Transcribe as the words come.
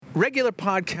Regular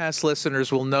podcast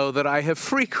listeners will know that I have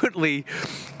frequently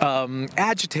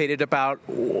agitated about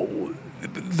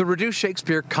the Reduced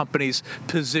Shakespeare Company's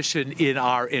position in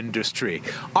our industry.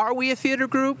 Are we a theater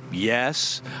group?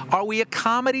 Yes. Are we a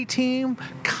comedy team?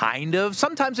 Kind of.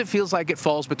 Sometimes it feels like it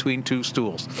falls between two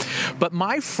stools. But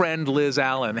my friend Liz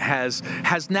Allen has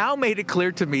now made it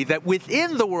clear to me that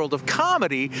within the world of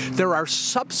comedy, there are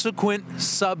subsequent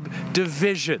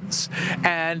subdivisions.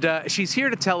 And she's here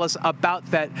to tell us about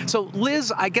that. So,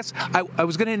 Liz, I guess I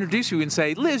was going to introduce you and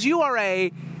say, Liz, you are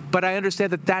but I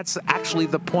understand that that's actually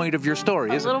the point of your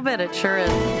story, isn't it? A little bit, it sure is.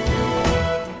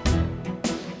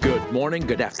 Good morning,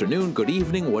 good afternoon, good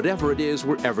evening, whatever it is,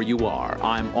 wherever you are.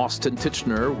 I'm Austin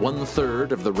Titchener,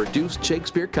 1/3 of the Reduced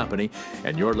Shakespeare Company,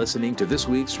 and you're listening to this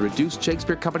week's Reduced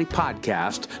Shakespeare Company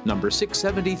podcast, number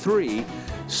 673,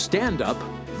 Standup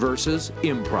versus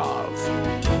Improv.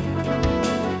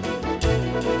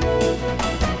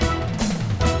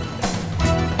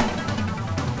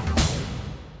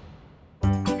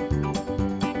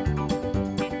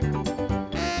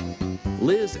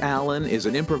 Liz Allen is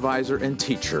an improviser and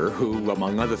teacher who,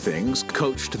 among other things,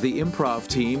 coached the improv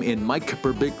team in Mike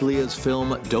Birbiglia's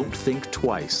film Don't Think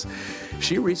Twice.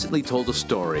 She recently told a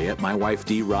story at my wife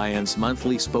Dee Ryan's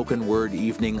monthly spoken word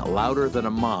evening Louder Than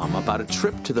a Mom about a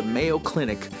trip to the Mayo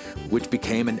Clinic, which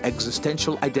became an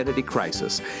existential identity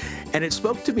crisis. And it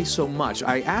spoke to me so much,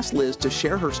 I asked Liz to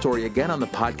share her story again on the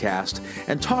podcast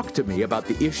and talk to me about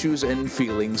the issues and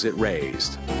feelings it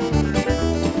raised.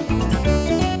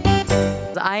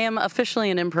 I am officially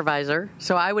an improviser,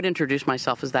 so I would introduce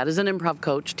myself as that, as an improv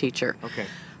coach, teacher. Okay.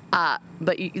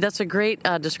 But that's a great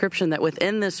description that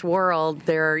within this world,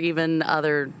 there are even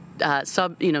other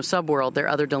sub-world, there are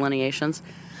other delineations.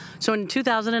 So in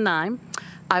 2009,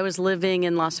 I was living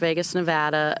in Las Vegas,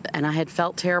 Nevada, and I had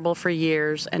felt terrible for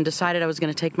years and decided I was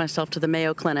going to take myself to the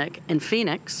Mayo Clinic in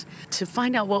Phoenix to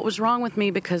find out what was wrong with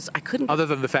me because I couldn't... Other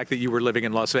than the fact that you were living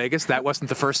in Las Vegas, that wasn't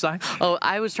the first sign? Oh,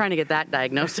 I was trying to get that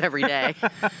diagnosed every day.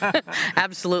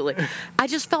 Absolutely. I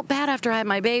just felt bad after I had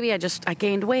my baby. I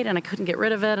gained weight and I couldn't get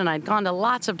rid of it, and I'd gone to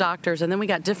lots of doctors, and then we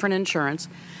got different insurance.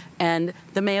 And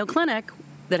the Mayo Clinic,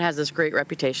 that has this great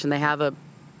reputation, they have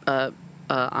a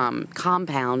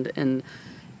compound in...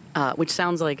 which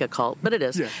sounds like a cult, but it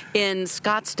is, in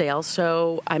Scottsdale.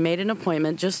 So I made an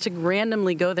appointment just to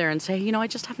randomly go there and say, I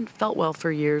just haven't felt well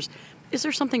for years. Is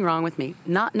there something wrong with me?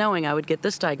 Not knowing I would get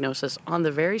this diagnosis on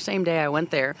the very same day I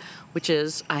went there, which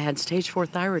is I had stage 4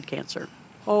 thyroid cancer.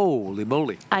 Holy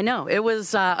moly. I know. It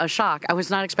was a shock. I was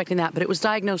not expecting that, but it was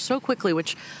diagnosed so quickly,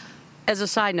 which... As a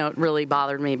side note, really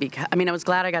bothered me because, I was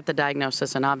glad I got the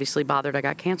diagnosis and obviously bothered I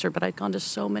got cancer, but I'd gone to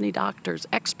so many doctors,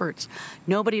 experts.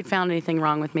 Nobody had found anything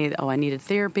wrong with me. Oh, I needed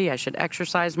therapy. I should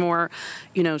exercise more,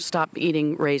 stop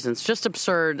eating raisins. Just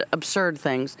absurd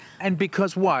things. And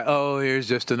because why? Oh, here's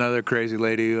just another crazy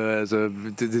lady who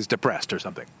is depressed or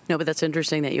something. No, but that's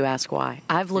interesting that you ask why.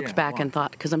 I've looked back and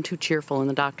thought, because I'm too cheerful in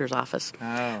the doctor's office.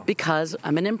 Oh. Because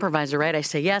I'm an improviser, right? I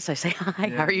say yes, I say hi,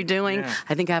 how are you doing? Yeah.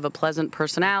 I think I have a pleasant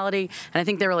personality. And I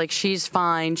think they were like, she's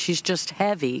fine, she's just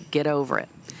heavy, get over it.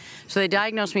 So they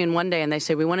diagnosed me in one day, and they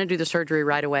say, we want to do the surgery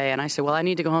right away. And I said, well, I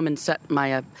need to go home and set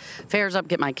my affairs up,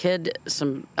 get my kid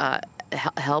some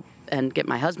help, and get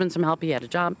my husband some help. He had a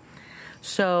job.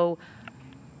 So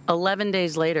 11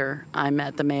 days later, I'm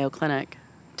at the Mayo Clinic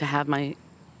to have my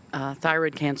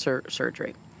thyroid cancer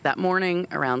surgery. That morning,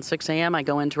 around 6 a.m., I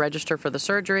go in to register for the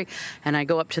surgery, and I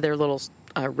go up to their little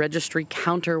registry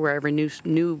counter where every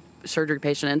new surgery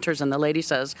patient enters, and the lady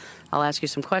says, I'll ask you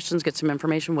some questions, get some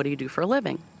information. What do you do for a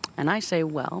living? And I say,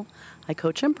 well, I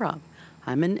coach improv.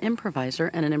 I'm an improviser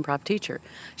and an improv teacher.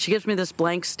 She gives me this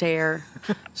blank stare,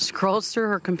 scrolls through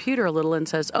her computer a little, and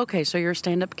says, okay, so you're a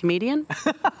stand-up comedian?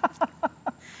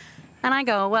 And I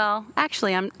go, well,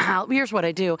 actually, here's what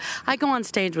I do. I go on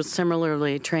stage with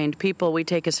similarly trained people. We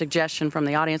take a suggestion from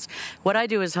the audience. What I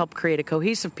do is help create a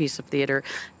cohesive piece of theater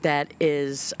that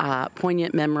is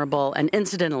poignant, memorable, and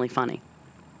incidentally funny.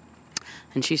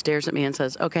 And she stares at me and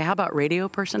says, okay, how about radio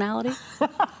personality?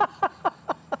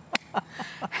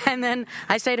 And then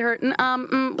I say to her,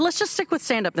 let's just stick with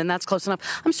stand-up, then that's close enough.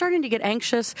 I'm starting to get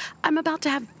anxious. I'm about to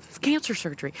have cancer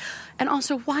surgery. And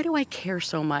also, why do I care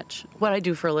so much what I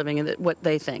do for a living and what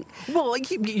they think? Well,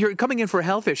 you're coming in for a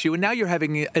health issue, and now you're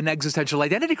having an existential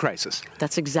identity crisis.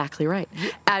 That's exactly right.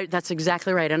 That's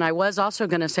exactly right. And I was also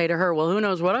going to say to her, well, who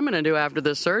knows what I'm going to do after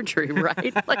this surgery,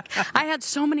 right? Like, I had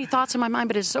so many thoughts in my mind,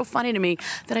 but it's so funny to me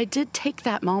that I did take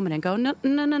that moment and go,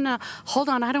 no, hold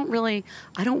on. I don't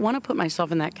want to put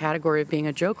myself in that category of being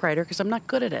a joke writer because I'm not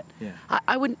good at it. Yeah.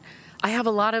 I have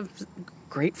a lot of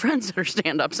great friends that are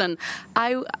stand-ups, and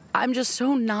I'm just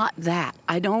so not that.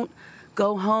 I don't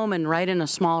go home and write in a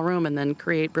small room and then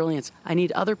create brilliance. I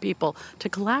need other people to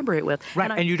collaborate with.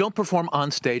 Right, and you don't perform on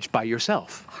stage by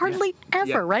yourself. Hardly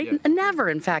ever, right? Yeah. Never,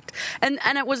 in fact. And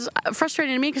it was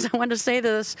frustrating to me because I wanted to say to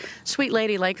this sweet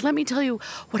lady, like, let me tell you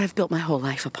what I've built my whole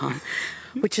life upon,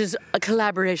 which is a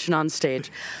collaboration on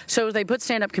stage. So they put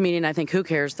stand-up comedian, I think, who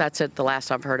cares? That's it, the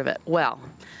last I've heard of it. Well,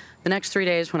 the next 3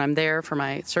 days when I'm there for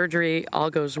my surgery,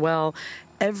 all goes well.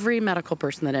 Every medical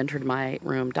person that entered my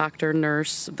room, doctor,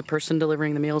 nurse, the person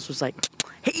delivering the meals was like,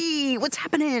 hey, what's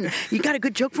happening? You got a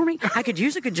good joke for me? I could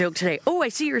use a good joke today. Oh, I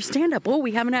see you're a stand-up. Oh,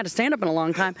 we haven't had a stand-up in a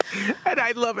long time. And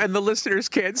I love, and the listeners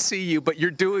can't see you, but you're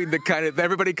doing the kind of,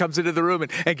 everybody comes into the room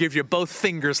and gives you both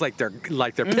fingers like they're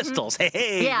pistols.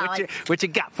 Hey, Yeah, what you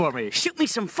got for me? Shoot me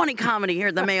some funny comedy here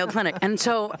at the Mayo Clinic. And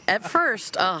so at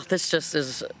first, this just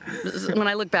is, when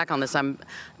I look back on this, I'm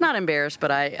not embarrassed,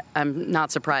 but I'm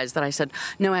not surprised that I said,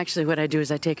 no, actually what I do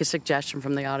is I take a suggestion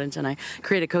from the audience and I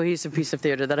create a cohesive piece of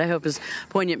theater that I hope is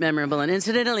poignant, memorable, and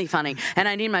incidentally funny, and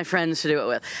I need my friends to do it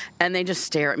with. And they just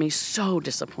stare at me so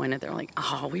disappointed. They're like,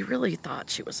 oh, we really thought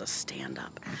she was a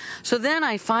stand-up. So then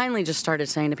I finally just started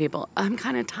saying to people, I'm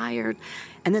kind of tired.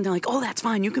 And then they're like, oh, that's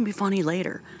fine. You can be funny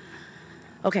later.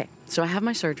 Okay, so I have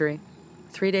my surgery.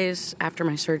 3 days after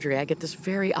my surgery, I get this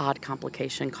very odd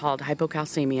complication called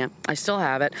hypocalcemia. I still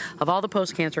have it. Of all the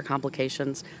post-cancer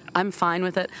complications, I'm fine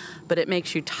with it, but it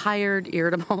makes you tired,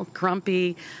 irritable,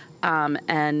 grumpy.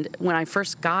 And when I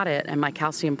first got it and my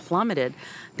calcium plummeted,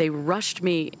 they rushed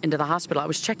me into the hospital. I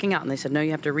was checking out, and they said, no,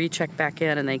 you have to recheck back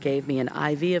in, and they gave me an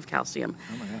IV of calcium.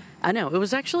 Oh, my God. I know.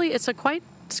 It's a quite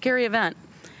scary event.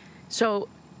 So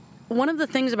one of the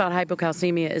things about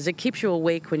hypocalcemia is it keeps you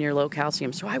awake when you're low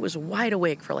calcium. So I was wide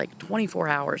awake for like 24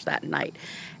 hours that night.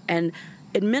 And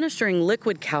administering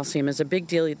liquid calcium is a big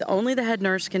deal. Only the head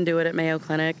nurse can do it at Mayo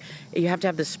Clinic. You have to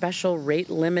have this special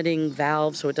rate-limiting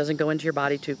valve so it doesn't go into your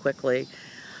body too quickly.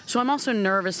 So I'm also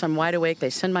nervous. I'm wide awake. They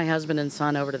send my husband and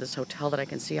son over to this hotel that I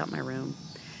can see out my room.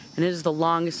 And it is the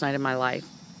longest night of my life,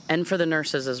 and for the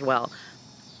nurses as well.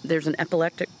 There's an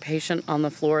epileptic patient on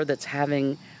the floor that's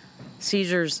having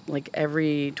seizures like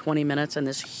every 20 minutes, and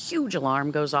this huge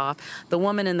alarm goes off. The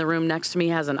woman in the room next to me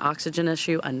has an oxygen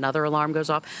issue. Another alarm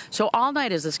goes off. So all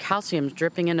night as this calcium's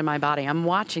dripping into my body, I'm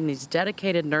watching these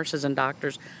dedicated nurses and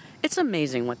doctors. It's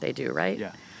amazing what they do, right?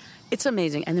 Yeah. It's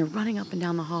amazing. And they're running up and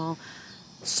down the hall,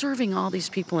 serving all these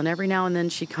people, and every now and then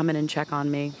she'd come in and check on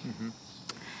me. Mm-hmm.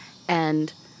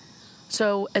 And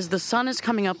so as the sun is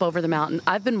coming up over the mountain,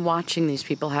 I've been watching these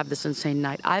people have this insane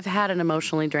night. I've had an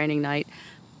emotionally draining night.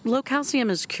 Low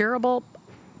calcium is curable,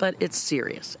 but it's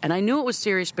serious. And I knew it was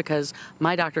serious because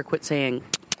my doctor quit saying,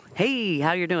 hey,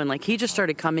 how you doing? Like, he just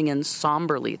started coming in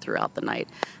somberly throughout the night.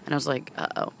 And I was like,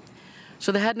 uh-oh.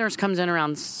 So the head nurse comes in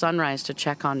around sunrise to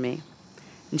check on me,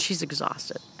 and she's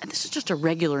exhausted. And this is just a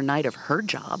regular night of her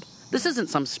job. This isn't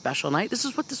some special night. This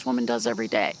is what this woman does every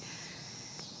day.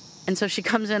 And so she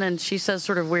comes in and she says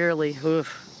sort of wearily,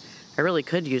 oof, I really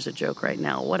could use a joke right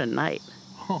now. What a night.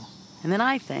 Huh. And then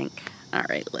I think, all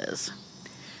right, Liz,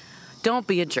 don't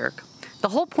be a jerk. The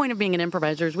whole point of being an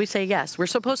improviser is we say yes. We're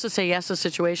supposed to say yes to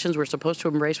situations. We're supposed to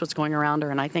embrace what's going around her.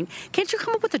 And I think, can't you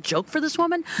come up with a joke for this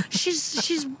woman?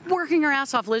 She's working her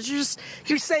ass off, Liz.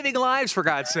 You're saving lives, for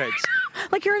God's sakes.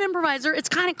 Like, you're an improviser. It's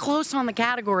kind of close on the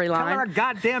category line. Tell her a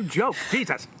goddamn joke.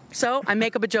 Jesus. So I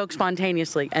make up a joke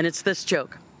spontaneously, and it's this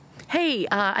joke. Hey,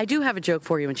 I do have a joke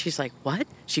for you. And she's like, what?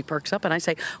 She perks up, and I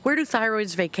say, where do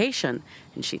thyroids vacation?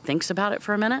 And she thinks about it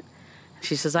for a minute.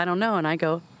 She says, I don't know. And I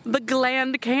go, the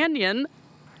Grand Canyon.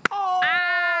 Oh!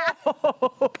 Ah!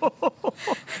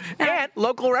 And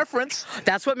local reference.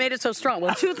 That's what made it so strong.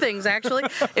 Well, two things, actually.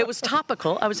 It was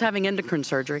topical. I was having endocrine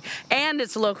surgery. And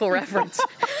it's local reference.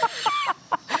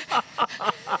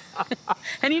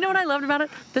 And you know what I loved about it?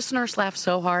 This nurse laughed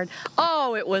so hard.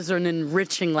 Oh, it was an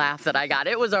enriching laugh that I got.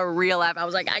 It was a real laugh. I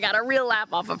was like, I got a real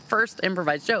laugh off a first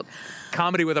improvised joke.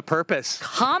 Comedy with a purpose.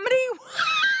 Comedy?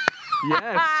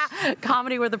 Yes.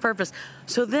 Comedy with a purpose.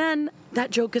 So then that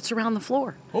joke gets around the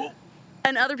floor. Oh.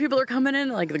 And other people are coming in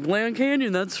like, the Grand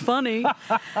Canyon, that's funny.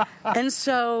 And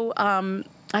so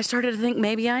I started to think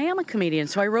maybe I am a comedian.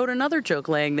 So I wrote another joke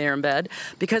laying there in bed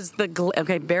because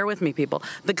okay, bear with me, people.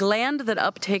 The gland that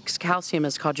uptakes calcium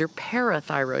is called your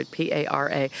parathyroid,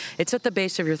 P-A-R-A. It's at the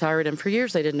base of your thyroid, and for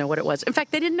years they didn't know what it was. In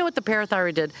fact, they didn't know what the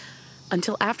parathyroid did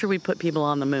until after we put people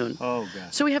on the moon. Oh,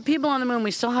 God. So we have people on the moon.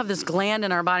 We still have this gland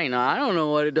in our body. Now, I don't know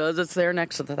what it does. It's there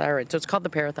next to the thyroid. So it's called the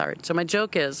parathyroid. So my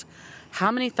joke is,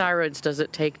 how many thyroids does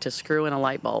it take to screw in a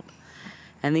light bulb?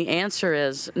 And the answer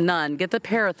is none. Get the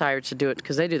parathyroids to do it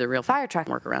because they do the real fire truck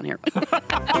work around here.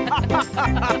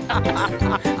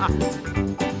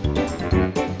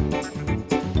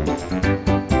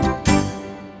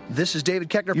 This is David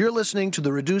Keckner. You're listening to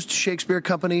the Reduced Shakespeare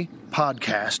Company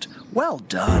podcast. Well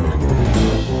done.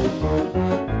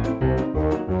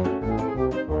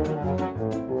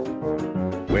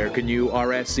 Where can you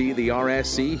RSC the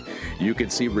RSC? You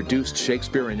can see Reduced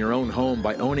Shakespeare in your own home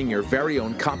by owning your very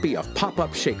own copy of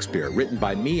Pop-Up Shakespeare, written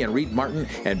by me and Reed Martin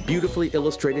and beautifully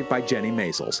illustrated by Jenny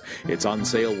Maisels. It's on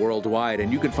sale worldwide,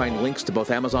 and you can find links to both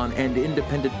Amazon and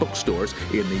independent bookstores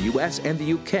in the U.S. and the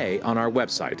U.K. on our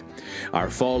website.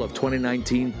 Our fall of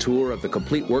 2019 tour of the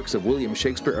complete works of William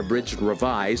Shakespeare Abridged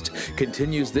Revised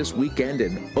continues this weekend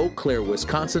in Eau Claire,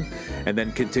 Wisconsin, and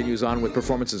then continues on with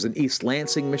performances in East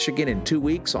Lansing, Michigan in 2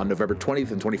 weeks on November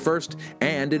 20th and 21st,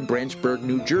 and in Branchburg,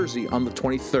 New Jersey on the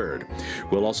 23rd.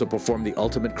 We'll also perform the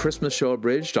Ultimate Christmas Show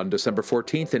Abridged on December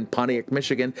 14th in Pontiac,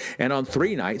 Michigan, and on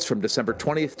 3 nights from December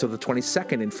 20th to the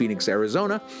 22nd in Phoenix,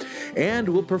 Arizona. And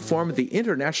we'll perform the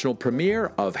international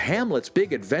premiere of Hamlet's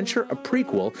Big Adventure, a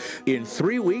prequel, in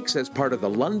 3 weeks as part of the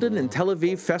London and Tel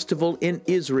Aviv Festival in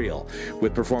Israel,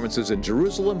 with performances in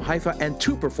Jerusalem, Haifa, and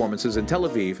 2 performances in Tel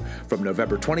Aviv from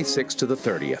November 26th to the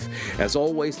 30th. As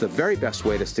always, the very best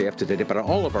way to stay up to date about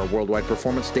all of our worldwide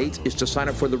performance dates is to sign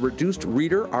up for the Reduced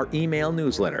Reader, our email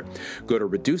newsletter. Go to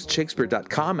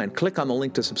reducedshakespeare.com and click on the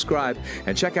link to subscribe,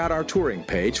 and check out our touring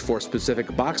page for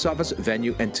specific box office,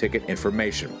 venue, and ticket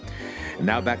information.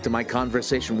 Now back to my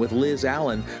conversation with Liz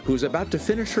Allen, who's about to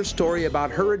finish her story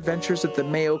about her adventures at the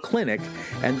Mayo Clinic,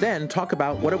 and then talk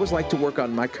about what it was like to work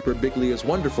on Mike Birbiglia's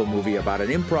wonderful movie about an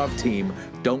improv team,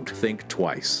 Don't Think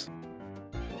Twice.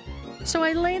 So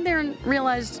I laid there and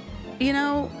realized,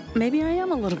 maybe I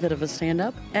am a little bit of a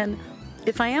stand-up, and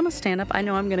if I am a stand-up, I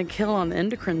know I'm going to kill on the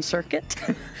endocrine circuit.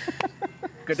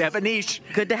 Good to have a niche.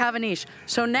 Good to have a niche.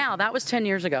 So now, that was 10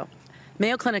 years ago.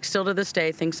 Mayo Clinic still to this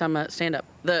day thinks I'm a stand-up.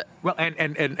 Well,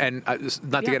 and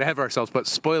not to get ahead of ourselves, but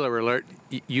spoiler alert,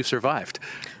 you survived.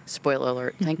 Spoiler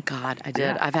alert. Thank God I did.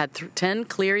 Yeah. I've had 10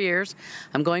 clear years.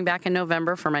 I'm going back in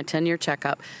November for my 10-year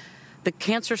checkup. The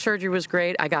cancer surgery was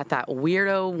great. I got that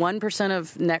weirdo 1%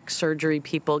 of neck surgery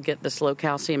people get this low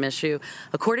calcium issue.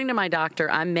 According to my doctor,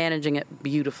 I'm managing it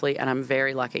beautifully, and I'm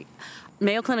very lucky.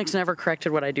 Mayo Clinic's never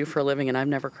corrected what I do for a living, and I've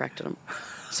never corrected them.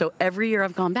 So every year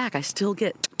I've gone back, I still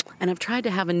get, and I've tried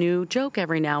to have a new joke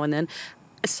every now and then.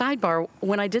 A sidebar,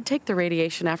 when I did take the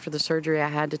radiation after the surgery, I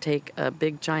had to take a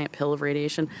big giant pill of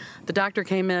radiation. The doctor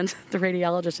came in, the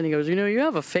radiologist, and he goes, you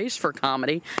have a face for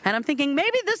comedy. And I'm thinking,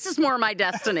 maybe this is more my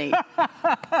destiny.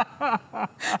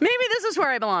 Maybe this is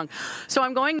where I belong. So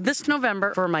I'm going this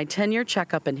November for my 10-year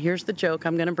checkup, and here's the joke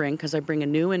I'm going to bring, because I bring a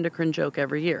new endocrine joke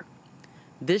every year.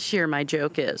 This year, my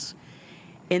joke is,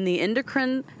 in the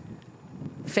endocrine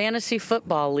fantasy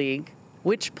football league,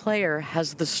 which player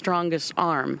has the strongest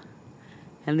arm?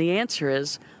 And the answer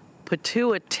is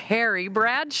Pituitary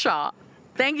Bradshaw.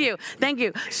 Thank you.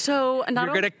 So you're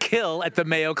going to kill at the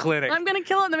Mayo Clinic. I'm going to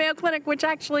kill at the Mayo Clinic, which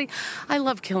actually, I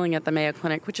love killing at the Mayo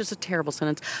Clinic, which is a terrible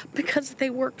sentence, because they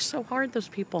work so hard, those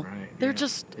people. Right, They're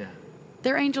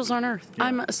they're angels on earth.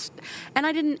 Yeah. And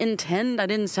I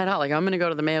didn't set out, like, I'm going to go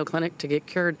to the Mayo Clinic to get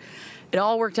cured. It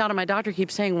all worked out, and my doctor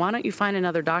keeps saying, why don't you find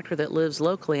another doctor that lives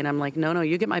locally? And I'm like, no,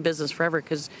 you get my business forever,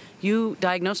 because you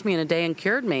diagnosed me in a day and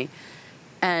cured me.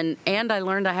 And I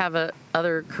learned I have a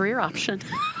other career option.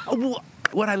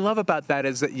 What I love about that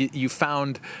is that you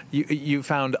found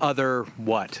other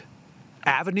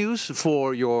avenues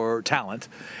for your talent.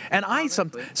 And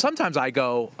sometimes I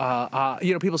go,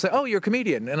 people say, oh, you're a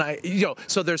comedian. And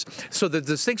so there's the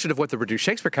distinction of what the Reduced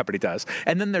Shakespeare Company does.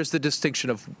 And then there's the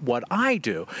distinction of what I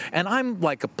do. And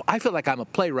I feel like I'm a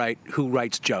playwright who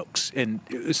writes jokes. And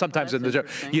sometimes in the joke,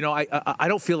 I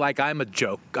don't feel like I'm a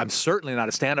joke. I'm certainly not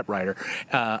a stand-up writer,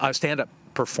 a stand-up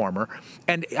performer.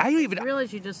 And I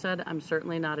realize you just said, I'm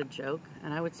certainly not a joke.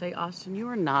 And I would say, Austin, you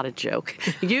are not a joke.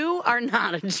 You are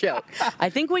not a joke. I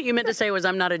think what you meant to say was,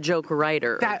 I'm not a joke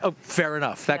writer. Fair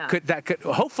enough. That could,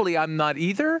 hopefully I'm not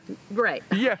either. Right.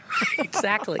 Yeah.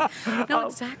 Exactly. No,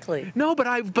 exactly. No, but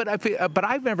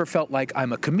I've never felt like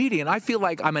I'm a comedian. I feel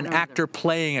like I'm an actor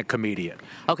playing a comedian.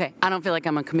 Okay. I don't feel like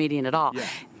I'm a comedian at all. Yeah.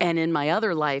 And in my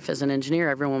other life as an engineer,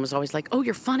 everyone was always like, oh,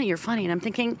 you're funny. And I'm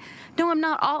thinking, no, I'm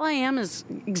not. All I am is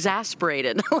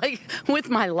exasperated, with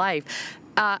my life.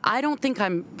 I don't think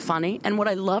I'm funny. And what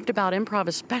I loved about improv,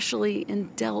 especially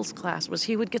in Dell's class, was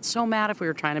he would get so mad if we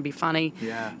were trying to be funny.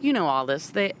 Yeah. You know all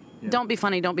this. Don't be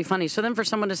funny. So then for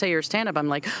someone to say you're a stand-up, I'm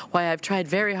like, why, I've tried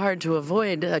very hard to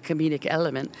avoid a comedic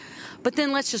element. But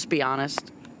then let's just be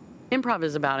honest. Improv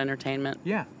is about entertainment.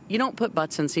 Yeah. You don't put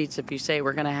butts in seats if you say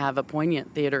we're going to have a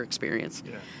poignant theater experience.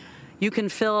 Yeah. You can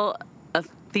fill a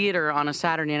theater on a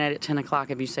Saturday night at 10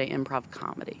 o'clock if you say improv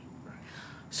comedy. Right.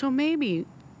 So maybe,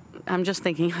 I'm just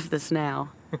thinking of this now,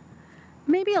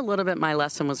 Maybe a little bit my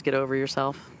lesson was get over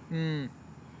yourself.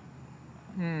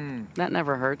 That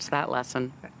never hurts, that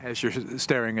lesson. As you're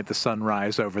staring at the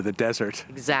sunrise over the desert.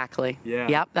 Exactly. Yeah.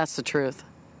 Yep, that's the truth.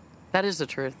 That is the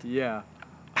truth. Yeah.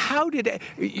 How did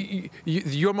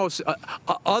your most,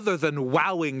 other than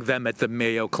wowing them at the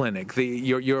Mayo Clinic,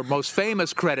 your most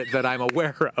famous credit that I'm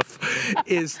aware of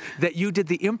is that you did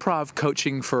the improv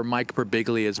coaching for Mike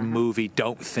Birbiglia's movie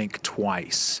Don't Think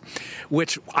Twice,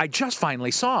 which I just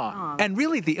finally saw. Aww. And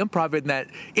really the improv in that,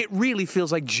 it really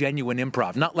feels like genuine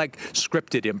improv, not like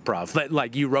scripted improv,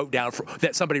 like you wrote down,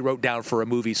 that somebody wrote down for a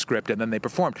movie script and then they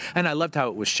performed. And I loved how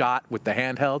it was shot with the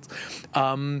handhelds.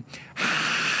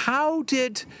 How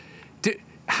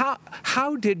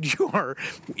did your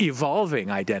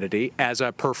evolving identity as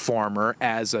a performer,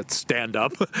 as a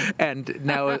stand-up, and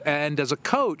now and as a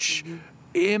coach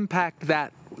impact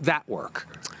that work?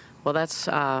 Well, that's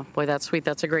sweet.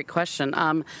 That's a great question.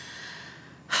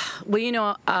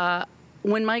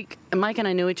 When Mike and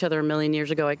I knew each other a million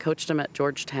years ago, I coached him at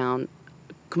Georgetown.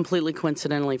 Completely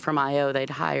coincidentally, from IO,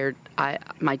 they'd hired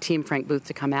my team, Frank Booth,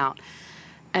 to come out.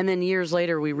 And then years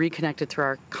later, we reconnected through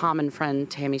our common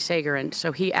friend, Tammy Sager. And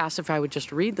so he asked if I would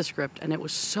just read the script. And it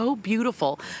was so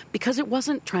beautiful because it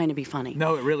wasn't trying to be funny.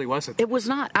 No, it really wasn't. It was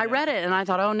not. I read it and I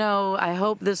thought, oh no, I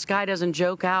hope this guy doesn't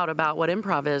joke out about what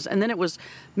improv is. And then it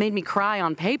made me cry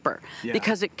on paper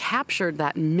because it captured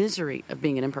that misery of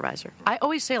being an improviser. I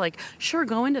always say, sure,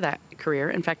 go into that career.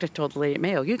 In fact, I told the lady at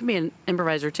Mayo, you can be an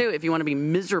improviser too if you want to be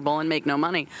miserable and make no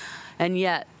money. And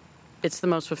yet, it's the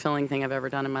most fulfilling thing I've ever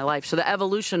done in my life. So the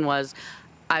evolution was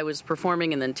I was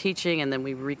performing and then teaching, and then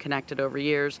we reconnected over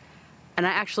years. And I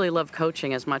actually love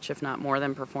coaching as much, if not more,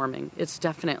 than performing. It's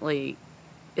definitely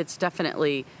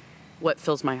what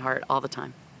fills my heart all the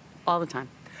time. All the time.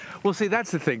 Well, see,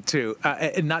 that's the thing, too,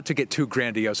 and not to get too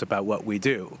grandiose about what we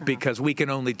do, because we can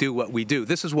only do what we do.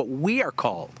 This is what we are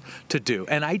called to do.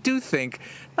 And I do think,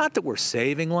 not that we're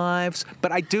saving lives,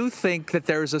 but I do think that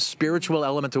there's a spiritual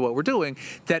element to what we're doing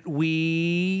that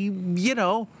we,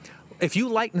 if you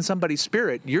lighten somebody's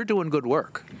spirit, you're doing good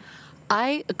work.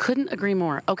 I couldn't agree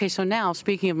more. Okay, so now,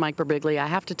 speaking of Mike Birbiglia, I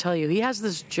have to tell you, he has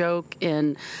this joke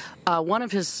in one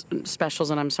of his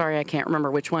specials, and I'm sorry I can't remember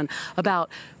which one,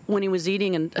 about when he was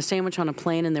eating a sandwich on a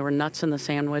plane and there were nuts in the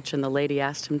sandwich, and the lady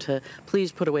asked him to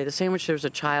please put away the sandwich. There was a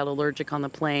child allergic on the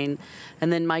plane.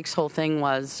 And then Mike's whole thing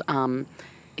was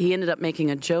he ended up making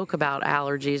a joke about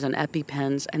allergies and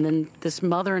EpiPens, and then this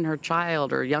mother and her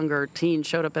child or younger teen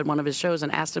showed up at one of his shows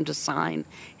and asked him to sign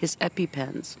his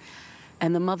EpiPens.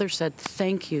 And the mother said,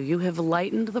 "Thank you. You have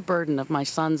lightened the burden of my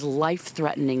son's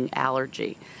life-threatening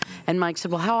allergy." And Mike said,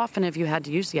 "Well, how often have you had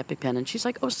to use the EpiPen?" And she's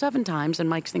like, 7 times. And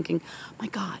Mike's thinking, my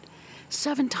God,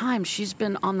 7 times she's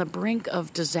been on the brink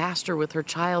of disaster with her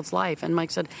child's life. And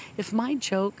Mike said, if my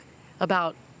joke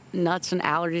about nuts and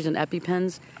allergies and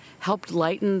EpiPens helped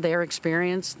lighten their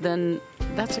experience, then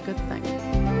that's a good thing.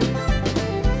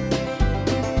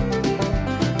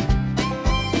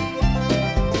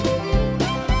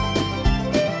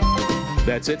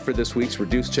 That's it for this week's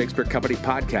Reduced Shakespeare Company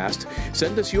podcast.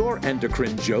 Send us your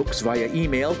endocrine jokes via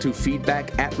email to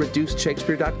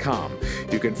feedback@reducedshakespeare.com.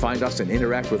 You can find us and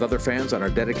interact with other fans on our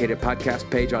dedicated podcast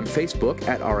page on Facebook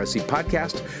at RSC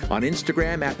Podcast, on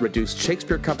Instagram at Reduced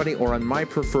Shakespeare Company, or on my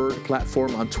preferred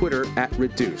platform on Twitter at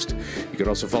Reduced. You can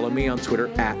also follow me on Twitter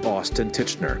at Austin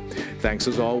Titchener. Thanks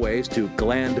as always to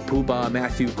Gland Poobah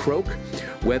Matthew Croak,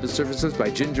 web services by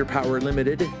Ginger Power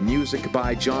Limited, music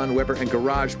by John Weber and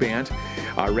GarageBand.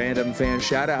 Our random fan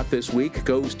shout-out this week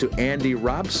goes to Andy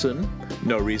Robson.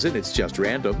 No reason, it's just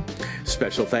random.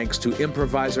 Special thanks to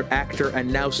improviser, actor, and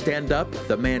now stand-up,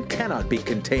 the man cannot be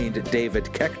contained, David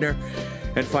Keckner.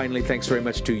 And finally, thanks very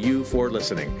much to you for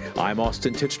listening. I'm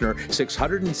Austin Titchener,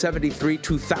 673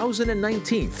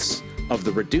 2019ths of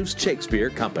the Reduced Shakespeare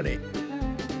Company.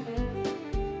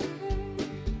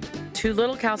 Too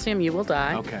little calcium, you will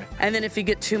die. Okay. And then if you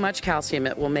get too much calcium,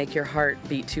 it will make your heart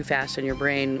beat too fast and your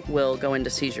brain will go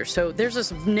into seizure. So there's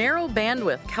this narrow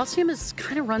bandwidth. Calcium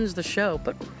kind of runs the show,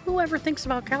 but whoever thinks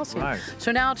about calcium? Right.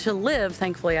 So now to live,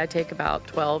 thankfully, I take about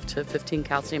 12 to 15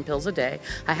 calcium pills a day.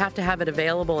 I have to have it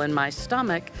available in my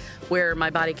stomach where my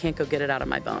body can't go get it out of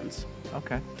my bones.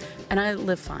 Okay. And I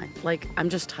live fine. I'm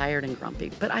just tired and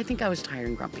grumpy. But I think I was tired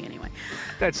and grumpy anyway.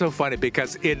 That's so funny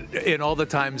because in all the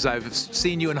times I've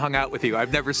seen you and hung out with you,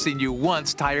 I've never seen you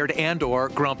once tired and or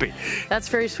grumpy. That's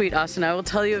very sweet, Austin. I will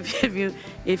tell you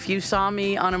if you saw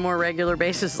me on a more regular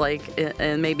basis,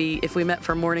 and maybe if we met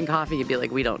for morning coffee, you'd be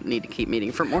like, we don't need to keep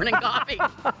meeting for morning coffee.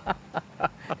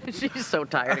 She's so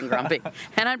tired and grumpy.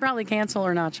 And I'd probably cancel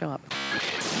or not show up.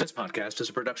 This podcast is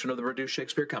a production of the Reduced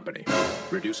Shakespeare Company,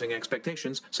 reducing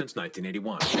expectations since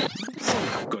 1981.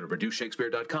 Go to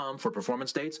reducedshakespeare.com for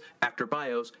performance dates, actor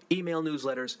bios, email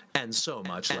newsletters, and so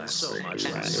much less.